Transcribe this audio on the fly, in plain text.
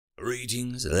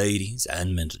Greetings, ladies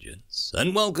and gentlemen,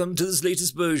 and welcome to this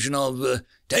latest version of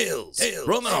Tales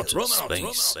from Outer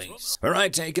Space, where I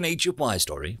take an HFY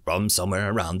story from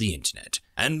somewhere around the internet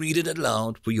and read it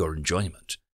aloud for your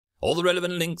enjoyment. All the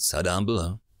relevant links are down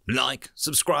below. Like,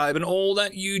 subscribe, and all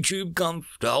that YouTube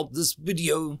gumph to help this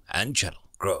video and channel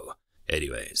grow.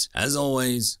 Anyways, as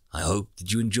always, I hope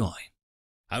that you enjoy.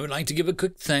 I would like to give a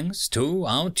quick thanks to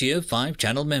our Tier 5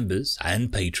 channel members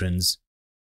and patrons.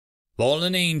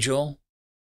 Fallen Angel,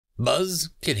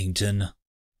 Buzz Killington.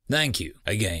 Thank you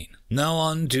again. Now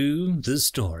on to the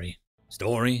story.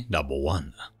 Story number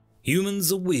 1.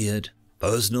 Humans Are Weird.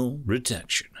 Personal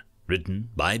Protection. Written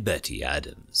by Betty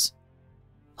Adams.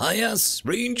 Ah yes,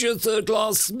 Ranger 3rd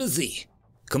Class Smithy.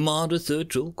 Commander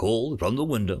Thurtle called from the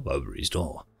window over his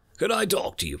door. Could I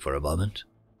talk to you for a moment?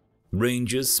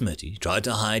 Ranger Smithy tried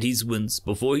to hide his wince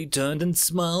before he turned and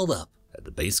smiled up at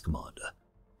the base commander.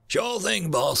 Sure thing,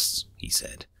 boss, he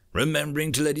said,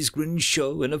 remembering to let his grin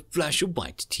show in a flash of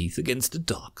white teeth against a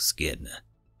dark skin.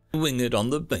 The winged on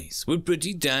the base were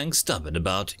pretty dang stubborn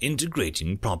about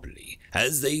integrating properly,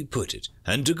 as they put it,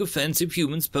 and took offense if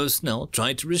humans personnel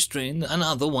tried to restrain and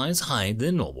otherwise hide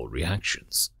their normal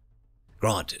reactions.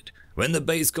 Granted, when the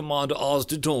base commander asked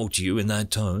to talk to you in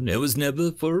that tone, it was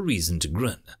never for a reason to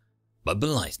grin, but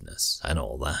politeness and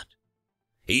all that.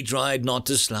 He tried not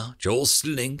to slouch or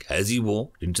slink as he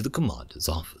walked into the commander's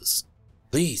office.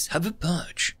 Please have a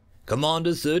perch,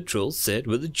 Commander Thurtle said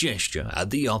with a gesture at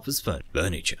the office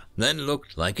furniture that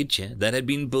looked like a chair that had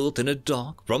been built in a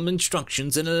dark from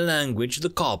instructions in a language the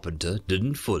carpenter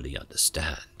didn't fully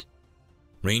understand.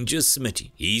 Ranger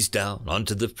Smithy eased down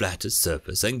onto the flatter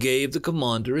surface and gave the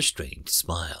commander a strained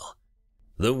smile.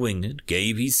 The winged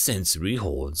gave his sensory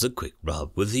horns a quick rub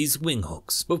with his wing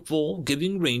hooks before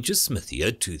giving Ranger Smithy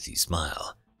a toothy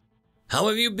smile. How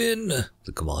have you been?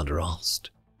 The commander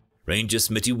asked. Ranger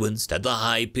Smithy winced at the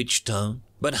high-pitched tone,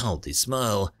 but held his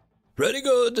smile. Pretty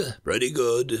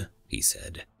good, he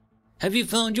said. Have you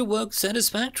found your work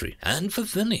satisfactory and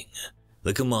fulfilling?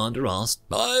 The commander asked.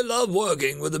 I love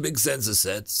working with the big sensor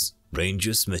sets,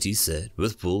 Ranger Smithy said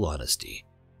with full honesty.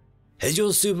 Is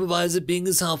your supervisor being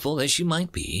as helpful as she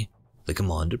might be? The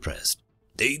commander pressed.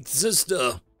 8th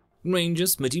sister. Ranger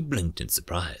Smithy blinked in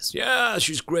surprise. Yeah,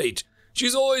 she's great.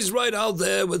 She's always right out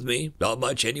there with me. Not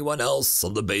much anyone else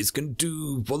on the base can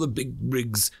do for the big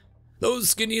rigs. Those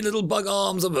skinny little bug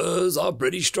arms of hers are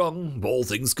pretty strong, all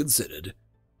things considered.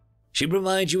 She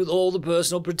provides you with all the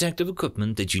personal protective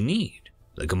equipment that you need,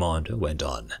 the commander went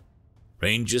on.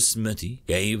 Ranger Smithy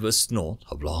gave a snort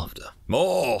of laughter.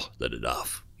 More than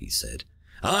enough, he said.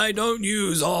 I don't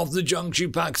use half the junk she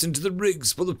packs into the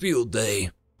rigs for the field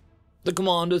day. The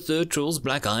Commander Thurtle's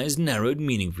black eyes narrowed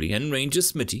meaningfully and Ranger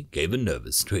Smithy gave a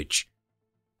nervous twitch.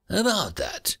 About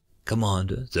that,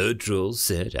 Commander Thurtle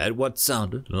said at what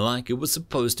sounded like it was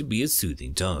supposed to be a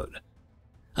soothing tone.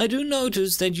 I do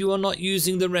notice that you are not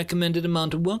using the recommended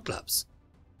amount of work gloves.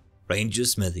 Ranger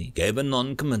Smithy gave a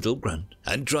non-committal grunt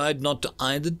and tried not to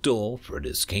eye the door for an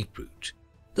escape route.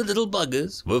 The little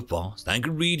buggers were fast and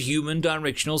could read human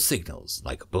directional signals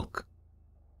like a book.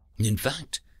 In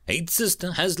fact, 8th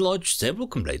Sister has lodged several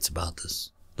complaints about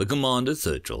this, the Commander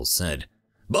Thurtle said.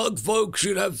 Bug folk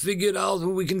should have figured out that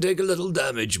we can take a little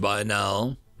damage by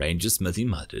now, Ranger Smithy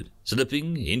muttered,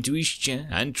 slipping into his chair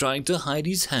and trying to hide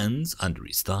his hands under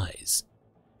his thighs.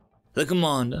 The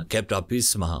commander kept up his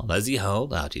smile as he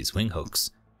held out his wing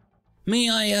hooks. May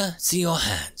I see your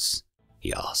hands?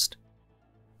 He asked.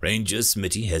 Ranger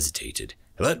Smithy hesitated,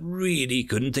 but really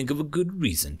couldn't think of a good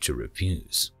reason to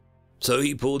refuse. So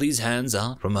he pulled his hands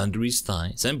out from under his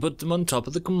thighs and put them on top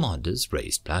of the commander's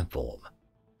raised platform.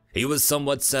 He was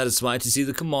somewhat satisfied to see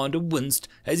the commander winced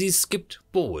as he skipped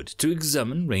forward to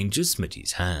examine Ranger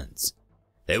Smithy's hands.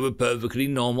 They were perfectly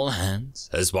normal hands,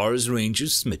 as far as Ranger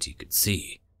Smithy could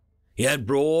see. He had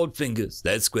broad fingers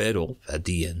that squared off at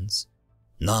the ends.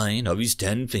 9 of his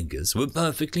 10 fingers were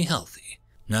perfectly healthy.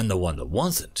 And the one that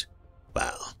wasn't,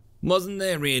 well, wasn't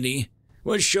there really,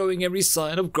 was showing every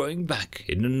sign of growing back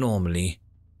into normally.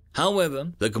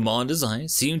 However, the commander's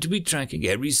eyes seemed to be tracking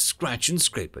every scratch and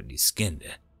scrape on his skin.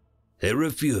 There were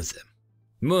a few of them.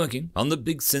 Working on the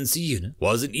big sensor unit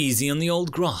wasn't easy on the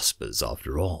old graspers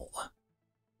after all.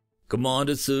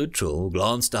 Commander Thurtle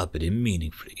glanced up at him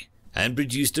meaningfully and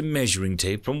produced a measuring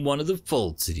tape from one of the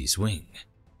folds in his wing.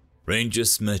 Ranger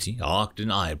Smithy arched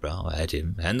an eyebrow at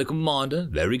him, and the commander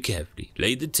very carefully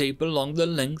laid the tape along the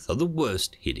length of the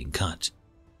worst hitting cut.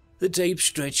 The tape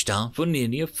stretched out for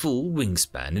nearly a full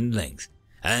wingspan in length,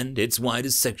 and its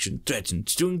widest section threatened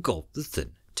to engulf the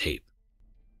thin tape.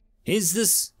 Is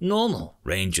this normal,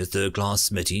 Ranger 3rd Class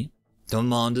Smithy?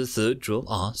 Commander Third Troll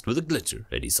asked with a glitter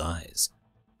at his eyes.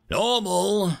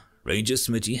 Normal, Ranger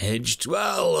Smitty hedged.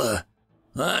 Well,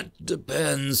 that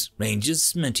depends, Ranger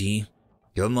Smitty,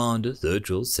 Commander Third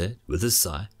Troll said with a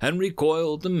sigh and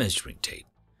recoiled the measuring tape.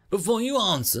 Before you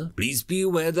answer, please be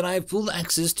aware that I have full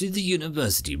access to the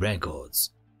university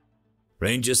records.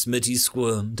 Ranger Smitty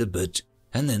squirmed a bit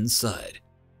and then sighed.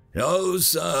 No,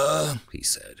 sir, he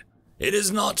said. It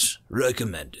is not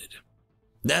recommended.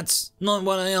 That's not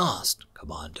what I asked,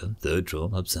 Commander Third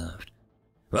Troll observed.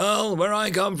 Well, where I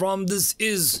come from, this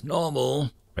is normal,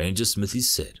 Ranger Smithy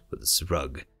said with a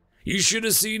shrug. You should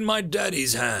have seen my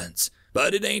daddy's hands,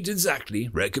 but it ain't exactly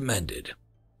recommended.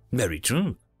 Very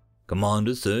true,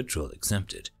 Commander Third Troll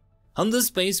accepted. On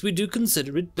this base, we do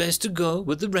consider it best to go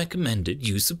with the recommended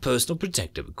use of personal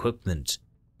protective equipment.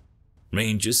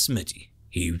 Ranger Smitty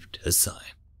heaved a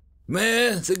sigh.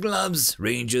 Wear the gloves,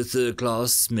 Ranger Third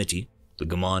Class Smitty, the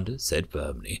commander said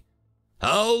firmly.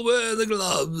 I'll wear the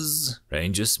gloves,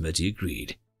 Ranger Smitty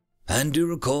agreed. And do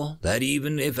recall that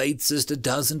even if Eighth Sister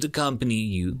doesn't accompany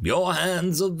you, your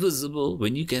hands are visible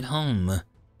when you get home,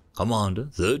 Commander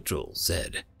Third Troll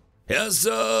said. Yes,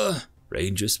 sir,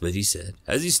 Ranger Smitty said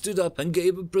as he stood up and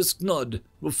gave a brisk nod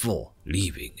before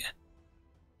leaving.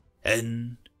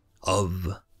 End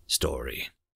of story.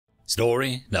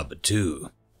 Story number 2.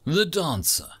 The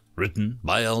Dancer, written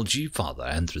by LG Father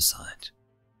Anthracite.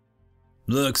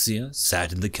 Lurxia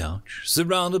sat in the couch,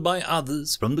 surrounded by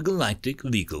others from the Galactic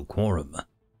Legal Quorum.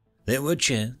 There were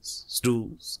chairs,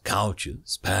 stools,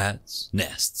 couches, pads,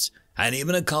 nests, and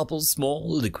even a couple small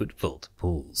liquid-filled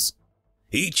pools.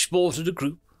 Each sported a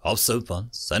group of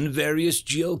sofas and various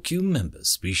GLQ member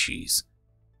species.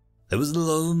 There was a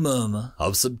low murmur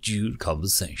of subdued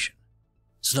conversation.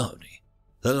 Slowly,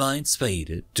 the lights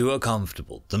faded to a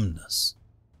comfortable dimness.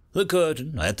 The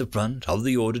curtain at the front of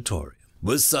the auditorium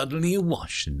was suddenly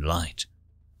awash in light.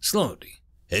 Slowly,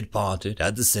 it parted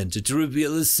at the center to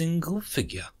reveal a single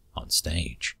figure on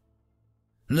stage.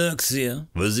 Lurxia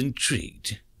was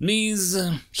intrigued. These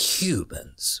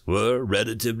humans were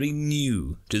relatively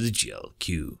new to the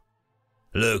GLQ.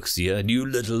 Lurxia knew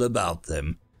little about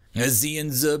them, as he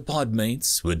and their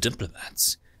podmates were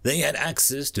diplomats. They had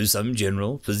access to some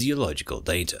general physiological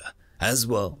data, as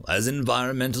well as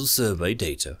environmental survey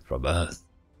data from Earth.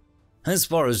 As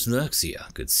far as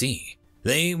Lurxia could see,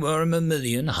 they were a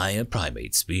mammalian higher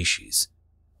primate species,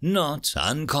 not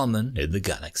uncommon in the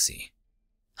galaxy.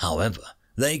 However,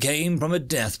 they came from a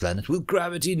death planet with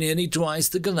gravity nearly twice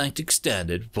the galactic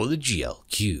standard for the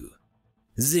GLQ.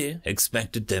 Ze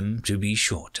expected them to be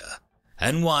shorter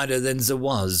and wider than Ze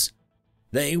was.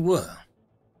 They were.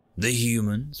 The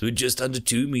humans were just under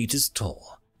 2 meters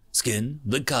tall, skin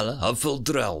the color of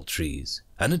filtrell trees,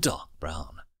 and a dark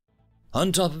brown.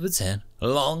 On top of its head,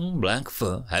 long black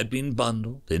fur had been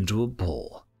bundled into a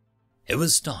ball. It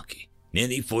was stocky,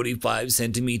 nearly 45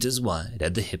 centimeters wide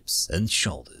at the hips and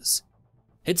shoulders.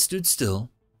 It stood still,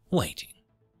 waiting.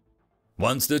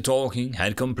 Once the talking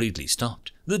had completely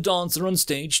stopped, the dancer on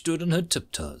stage stood on her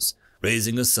tiptoes,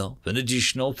 raising herself an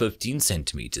additional 15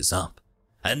 centimeters up,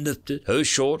 and lifted her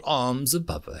short arms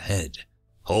above her head,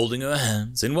 holding her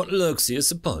hands in what Lurxia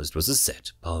supposed was a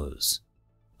set pose.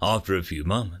 After a few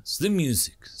moments, the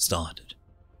music started.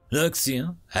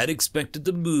 Lurxia had expected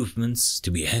the movements to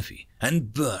be heavy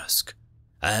and brusque,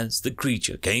 as the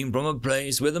creature came from a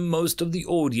place where the most of the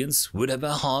audience would have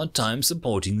a hard time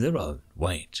supporting their own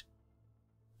weight.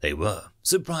 They were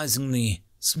surprisingly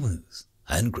smooth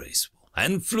and graceful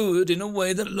and fluid in a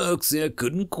way that Lurxia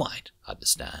couldn't quite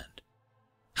understand.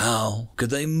 How could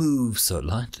they move so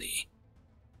lightly?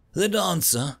 The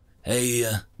dancer, a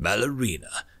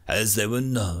ballerina, as they were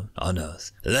known on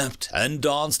Earth, leapt and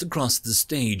danced across the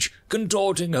stage,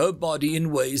 contorting her body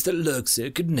in ways that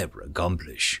Lurxia could never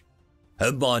accomplish.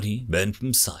 Her body bent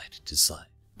from side to side,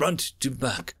 front to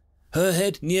back, her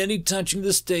head nearly touching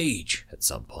the stage at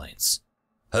some points.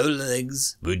 Her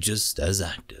legs were just as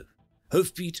active. Her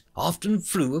feet often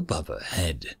flew above her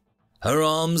head. Her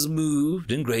arms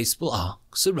moved in graceful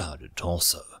arcs around her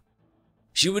torso.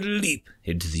 She would leap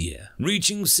into the air,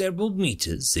 reaching several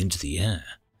meters into the air,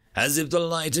 as if the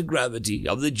lighter gravity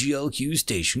of the GLQ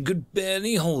station could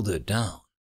barely hold her down.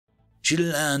 She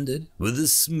landed with a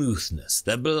smoothness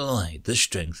that belied the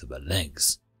strength of her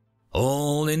legs,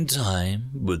 all in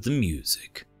time with the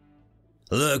music.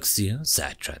 Lurxia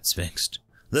sat transfixed,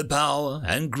 the power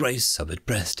and grace of it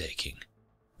breathtaking.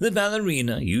 The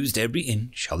ballerina used every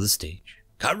inch of the stage,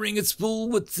 covering its full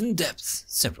width and depth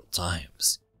several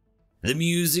times. The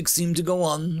music seemed to go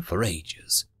on for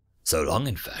ages, so long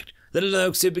in fact that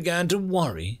Lurxia began to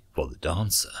worry for the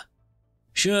dancer.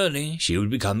 Surely she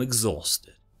would become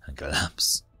exhausted and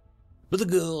collapse. but the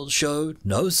girl showed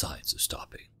no signs of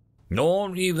stopping,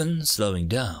 nor even slowing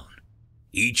down.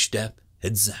 Each step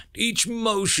exact, each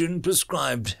motion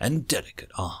prescribed and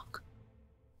delicate arc.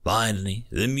 Finally,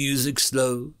 the music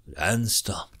slowed and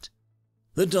stopped.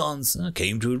 The dancer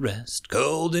came to a rest,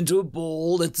 curled into a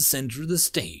ball at the center of the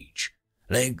stage,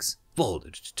 legs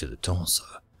folded to the torso,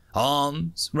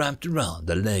 arms wrapped around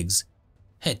the legs,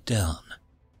 head down.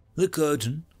 The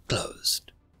curtain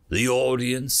closed. The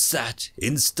audience sat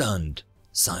in stunned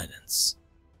silence.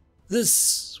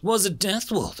 This was a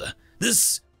death welter.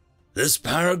 This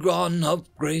paragon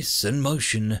of grace and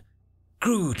motion,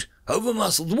 crude,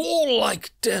 over-muscled,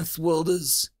 wall-like death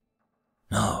welders.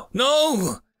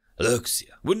 No!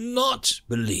 Luxia would not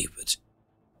believe it.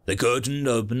 The curtain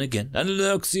opened again, and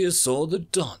Luxia saw the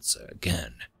dancer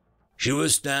again. She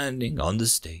was standing on the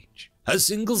stage, a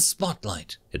single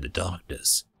spotlight in the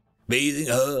darkness, bathing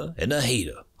her in a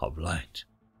halo of light.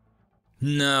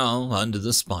 Now, under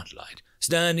the spotlight,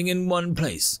 standing in one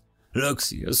place,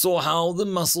 Luxia saw how the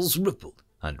muscles rippled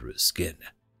under her skin,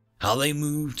 how they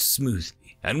moved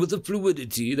smoothly and with a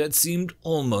fluidity that seemed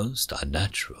almost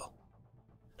unnatural.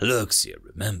 Luxia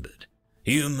remembered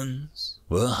humans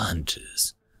were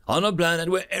hunters on a planet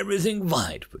where everything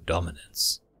vied for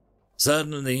dominance.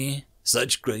 Suddenly,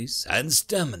 such grace and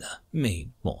stamina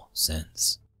made more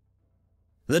sense.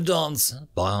 The dancer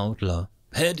bowed low,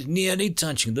 head nearly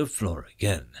touching the floor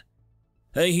again.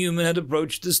 A human had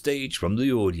approached the stage from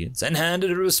the audience and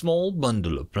handed her a small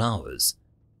bundle of flowers,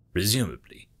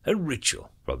 presumably a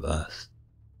ritual from Earth.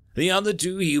 The other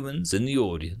two humans in the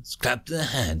audience clapped their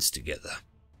hands together.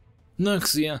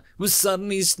 Luxia was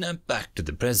suddenly snapped back to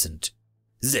the present.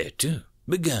 They too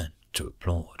began to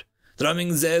applaud,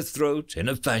 thrumming their throat in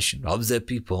a fashion of their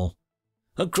people.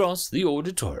 Across the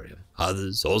auditorium,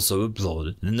 others also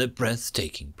applauded in their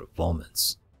breathtaking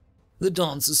performance. The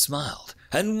dancer smiled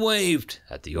and waved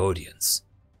at the audience.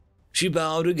 She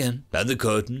bowed again, and the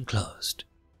curtain closed.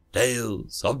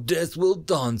 Tales of death-willed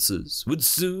dancers would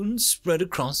soon spread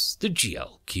across the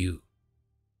GLQ.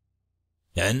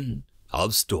 End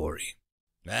of story.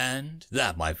 And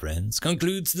that, my friends,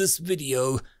 concludes this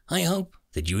video. I hope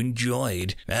that you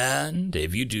enjoyed, and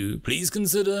if you do, please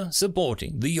consider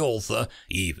supporting the author,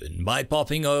 even by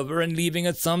popping over and leaving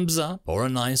a thumbs up or a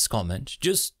nice comment,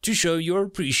 just to show your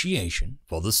appreciation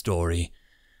for the story.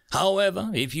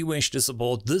 However, if you wish to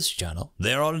support this channel,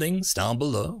 there are links down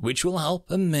below which will help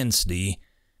immensely.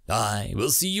 I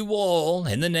will see you all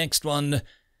in the next one,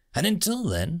 and until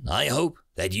then, I hope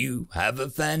that you have a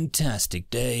fantastic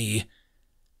day.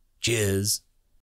 Cheers.